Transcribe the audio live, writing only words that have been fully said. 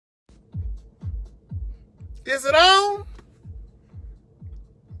Is it on?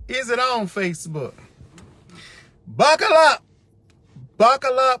 Is it on Facebook? Buckle up.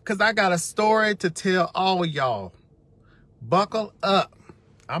 Buckle up, because I got a story to tell all of y'all. Buckle up.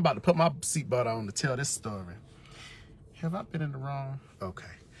 I'm about to put my seatbelt on to tell this story. Have I been in the wrong? Okay.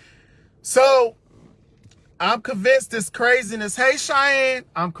 So, I'm convinced this craziness. Hey, Cheyenne.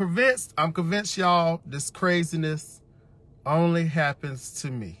 I'm convinced, y'all, this craziness only happens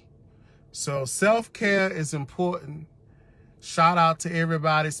to me. So, self-care is important. Shout out to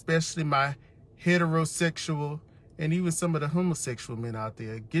everybody, especially my heterosexual and even some of the homosexual men out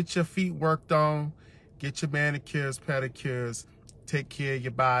there. Get your feet worked on. Get your manicures, pedicures. Take care of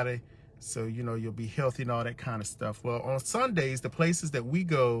your body so, you know, you'll be healthy and all that kind of stuff. Well, on Sundays, the places that we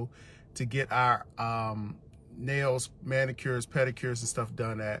go to get our nails, manicures, pedicures, and stuff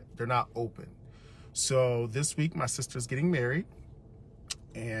done at, they're not open. So this week, my sister's getting married,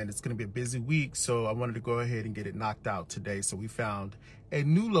 and it's going to be a busy week, so I wanted to go ahead and get it knocked out today. So we found a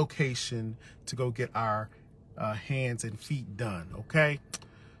new location to go get our hands and feet done, okay?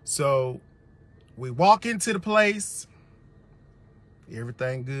 So we walk into the place,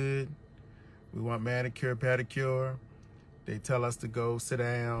 everything good. We want manicure, pedicure. They tell us to go sit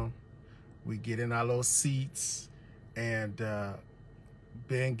down. We get in our little seats, and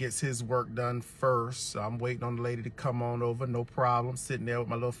Ben gets his work done first. So I'm waiting on the lady to come on over, no problem. Sitting there with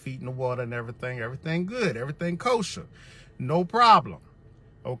my little feet in the water and everything. Everything good, everything kosher, no problem,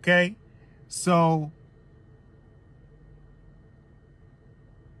 okay? So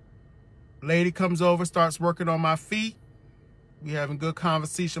lady comes over, starts working on my feet. We having good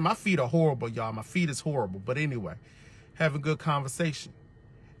conversation. My feet are horrible, y'all. My feet is horrible. But anyway, having good conversation.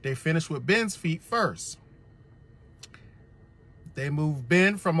 They finish with Ben's feet first. They move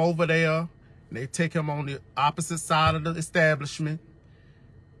Ben from over there, and they take him on the opposite side of the establishment.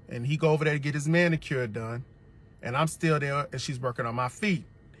 And he go over there to get his manicure done. And I'm still there, and she's working on my feet.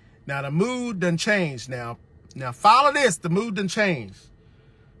 Now, the mood done changed now. Now, follow this. The mood done changed.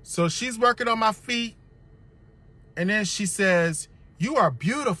 So she's working on my feet, and then she says, "You are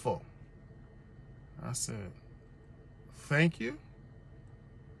beautiful." I said, "Thank you."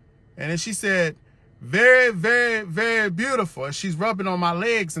 And then she said, "Very, very, very beautiful." And she's rubbing on my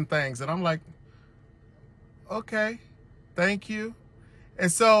legs and things. And I'm like, "Okay, thank you."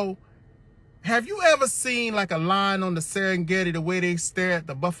 And so, have you ever seen like a lion on the Serengeti, the way they stare at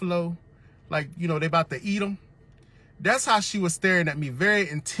the buffalo? Like, you know, they about to eat them? That's how she was staring at me, very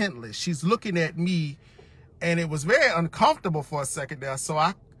intently. She's looking at me, and it was very uncomfortable for a second there. So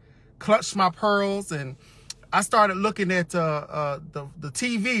I clutched my pearls, and I started looking at the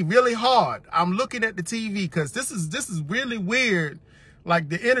TV really hard. I'm looking at the TV because this is really weird. Like,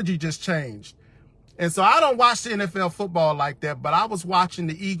 the energy just changed. And so I don't watch the NFL football like that, but I was watching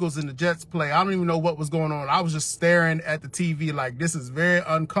the Eagles and the Jets play. I don't even know what was going on. I was just staring at the TV like, this is very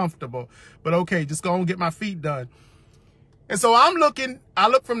uncomfortable. But okay, just go and get my feet done. And so I'm looking, I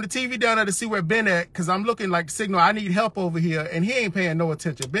look from the TV down there to see where Ben at, because I'm looking like signal, I need help over here, and he ain't paying no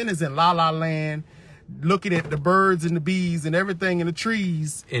attention. Ben is in La La Land, looking at the birds and the bees and everything in the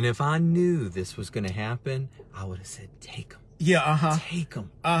trees. And if I knew this was going to happen, I would have said, take them. Yeah, Take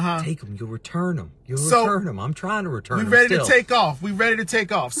them. Take them. You'll return them. You'll So, return them. I'm trying to return them. We ready still. to take off. We ready to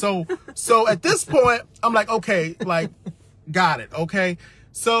take off. So at this point, I'm like, okay, like, got it, okay?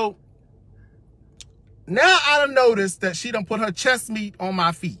 So now I done noticed that she done put her chest meat on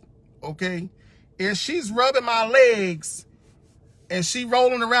my feet, okay? And she's rubbing my legs, and she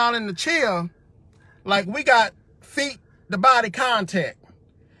rolling around in the chair like we got feet to body contact.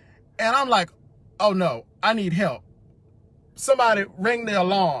 And I'm like, oh no, I need help. Somebody ring the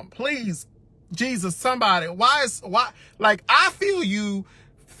alarm, please. Jesus, somebody. Why? Like, I feel you,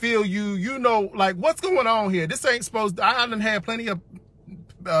 you know, like, what's going on here? This ain't supposed to, I done had plenty of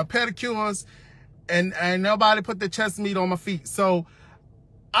pedicures, and nobody put the chest meat on my feet. So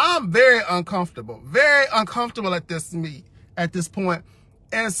I'm very uncomfortable at this point.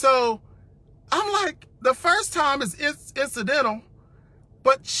 And so I'm like, the first time is incidental,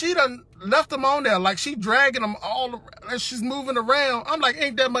 but she done left them on there. Like, she dragging them all around, and she's moving around. I'm like,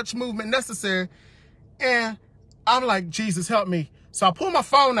 ain't that much movement necessary? And I'm like, Jesus, help me. So I pull my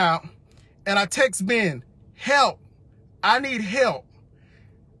phone out, and I text Ben, help. I need help.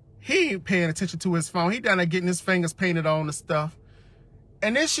 He ain't paying attention to his phone. He down there getting his fingers painted on and stuff.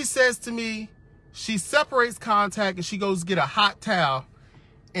 And then she says to me, she separates contact, and she goes get a hot towel,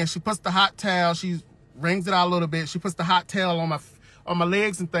 and she puts the hot towel, she wrings it out a little bit. She puts the hot towel on my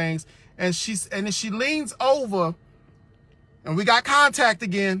legs and things, and then she leans over, and we got contact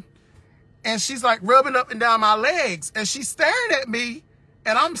again, and she's like rubbing up and down my legs, and she's staring at me,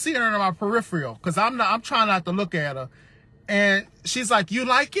 And I'm seeing her in my peripheral because I'm trying not to look at her. And she's like, you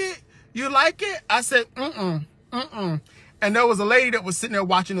like it? You like it? I said, mm-mm. And there was a lady that was sitting there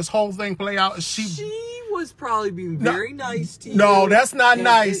watching this whole thing play out. And she was probably being very nice to you. No, that's not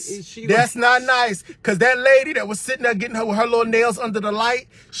nice. That's not nice. Because that lady that was sitting there getting her with her little nails under the light,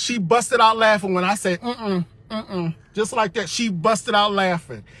 she busted out laughing when I said, just like that. She busted out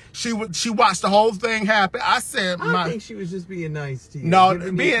laughing. She watched the whole thing happen. I said, I think she was just being nice to you.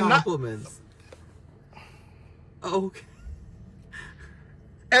 No, being compliments. Okay.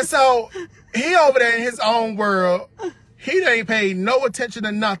 And so he over there in his own world. He ain't paid no attention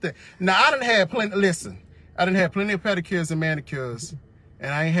to nothing. Now, I done had plenty, listen, I done had plenty of pedicures and manicures,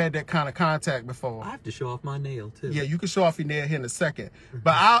 and I ain't had that kind of contact before. I have to show off my nail, too. Yeah, you can show off your nail here in a second.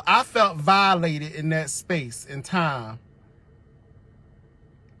 But I felt violated in that space and time.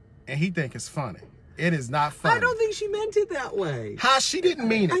 And he think it's funny. It is not funny. I don't think she meant it that way. How she didn't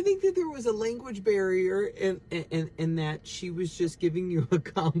mean it? I think that there was a language barrier in that she was just giving you a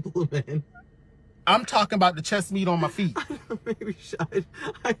compliment. I'm talking about the chest meat on my feet. I don't know, maybe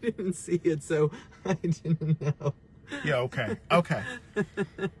I didn't see it, so I didn't know. Yeah, okay.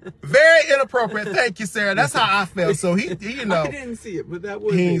 Very inappropriate. Thank you, Sarah. That's how I felt. So he you know. I didn't see it, but that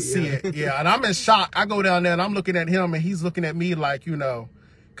was he didn't see it. Yeah, and I'm in shock. I go down there and I'm looking at him and he's looking at me like, you know.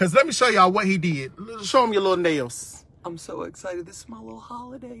 Because let me show y'all what he did. Show him your little nails. I'm so excited. This is my little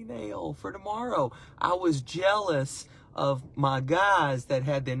holiday nail for tomorrow. I was jealous of my guys that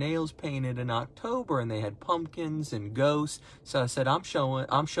had their nails painted in October and they had pumpkins and ghosts. So I said, I'm showing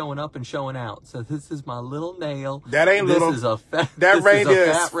up and showing out. So this is my little nail. That ain't this little. Is a fat, that reindeer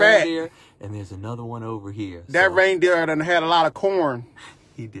is fat. Reindeer, and there's another one over here. That reindeer done had a lot of corn.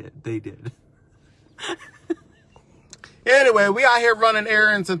 He did. They did. Anyway, we out here running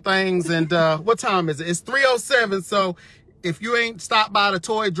errands and things. And what time is it? It's 3:07. So if you ain't stopped by the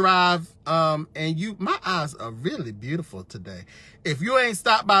toy drive, and my eyes are really beautiful today. If you ain't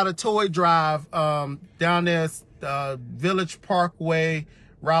stopped by the toy drive, down there, Village Parkway,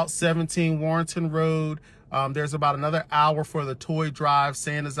 Route 17, Warrenton Road, there's about another hour for the toy drive.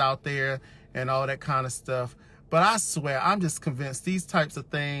 Santa's out there and all that kind of stuff. But I swear, I'm just convinced these types of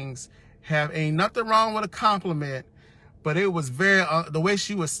things ain't nothing wrong with a compliment. But it was the way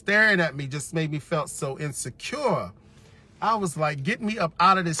she was staring at me just made me felt so insecure. I was like, get me up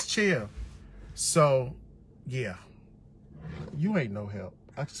out of this chair. So, yeah. You ain't no help.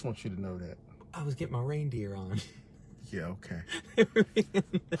 I just want you to know that. I was getting my reindeer on. Yeah, okay.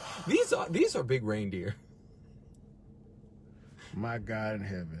 These are big reindeer. My God in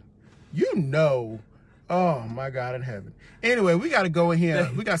heaven. You know. Oh, my God in heaven. Anyway, we got to go in here.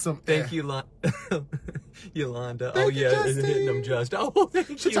 We got some. Thank you, Yolanda. Thank you, yeah, it's hitting them just. Oh, thank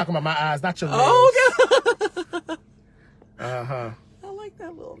you. She's talking about my eyes, not your nails. Oh, God. Uh-huh. I like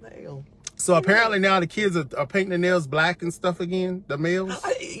that little nail. So apparently now the kids are painting their nails black and stuff again, the males?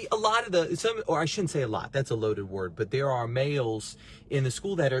 A lot of or I shouldn't say a lot, that's a loaded word, but there are males in the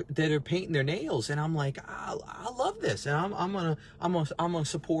school that are painting their nails, and I'm like, I love this, and I'm gonna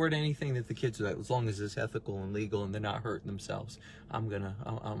support anything that the kids do, as long as it's ethical and legal and they're not hurting themselves. I'm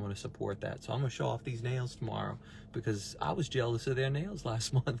gonna support that. So I'm gonna show off these nails tomorrow because I was jealous of their nails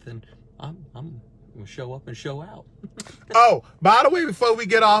last month, and I'm gonna show up and show out. Oh, by the way, before we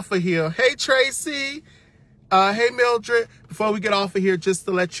get off of here, hey Tracy, hey Mildred, before we get off of here, just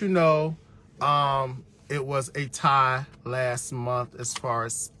to let you know, it was a tie last month as far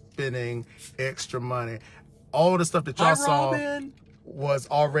as spending extra money. All the stuff that y'all saw was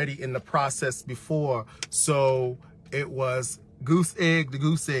already in the process before, so it was the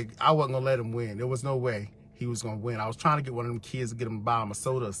goose egg. I wasn't gonna let him win. There was no way he was gonna win. I was trying to get one of them kids to get him to buy him a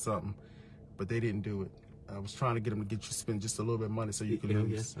soda or something, but they didn't do it. I was trying to get them to get you spend just a little bit of money so you can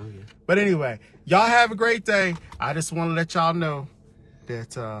lose. Oh, yeah. But anyway, y'all have a great day. I just want to let y'all know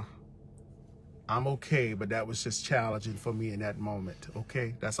that I'm okay, but that was just challenging for me in that moment.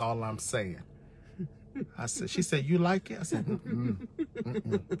 Okay, that's all I'm saying. She said, you like it? I said,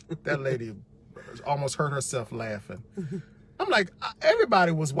 That lady almost hurt herself laughing. I'm like,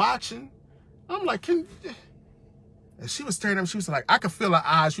 everybody was watching. I'm like, and she was staring at me. She was like, I could feel her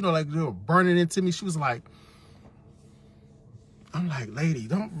eyes, you know, like they were burning into me. She was like, I'm like, lady,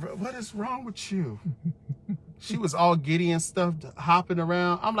 what is wrong with you? She was all giddy and stuff, hopping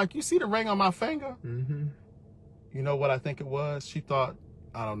around. I'm like, you see the ring on my finger? Mm-hmm. You know what I think it was? She thought,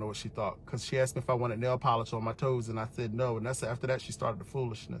 I don't know what she thought, because she asked me if I wanted nail polish on my toes, and I said no. And after that, she started the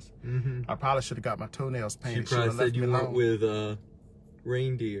foolishness. Mm-hmm. I probably should have got my toenails painted. She probably said you weren't with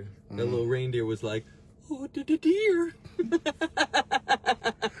reindeer. Mm-hmm. That little reindeer was like, oh, deer.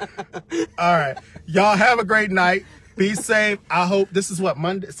 All right. Y'all have a great night. Be safe. I hope this is what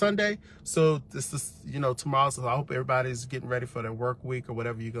Sunday. So this is, tomorrow. So I hope everybody's getting ready for their work week or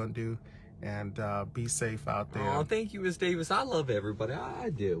whatever you're going to do. And be safe out there. Oh, thank you, Miss Davis. I love everybody. I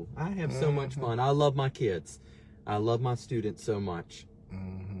do. I have so much fun. I love my kids. I love my students so much.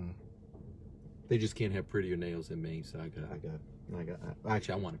 They just can't have prettier nails than me. So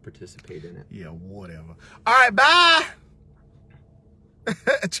actually, I want to participate in it. Yeah, whatever. All right, bye.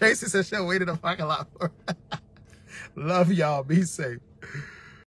 Tracy said she'll wait in the parking lot for Love y'all. Be safe.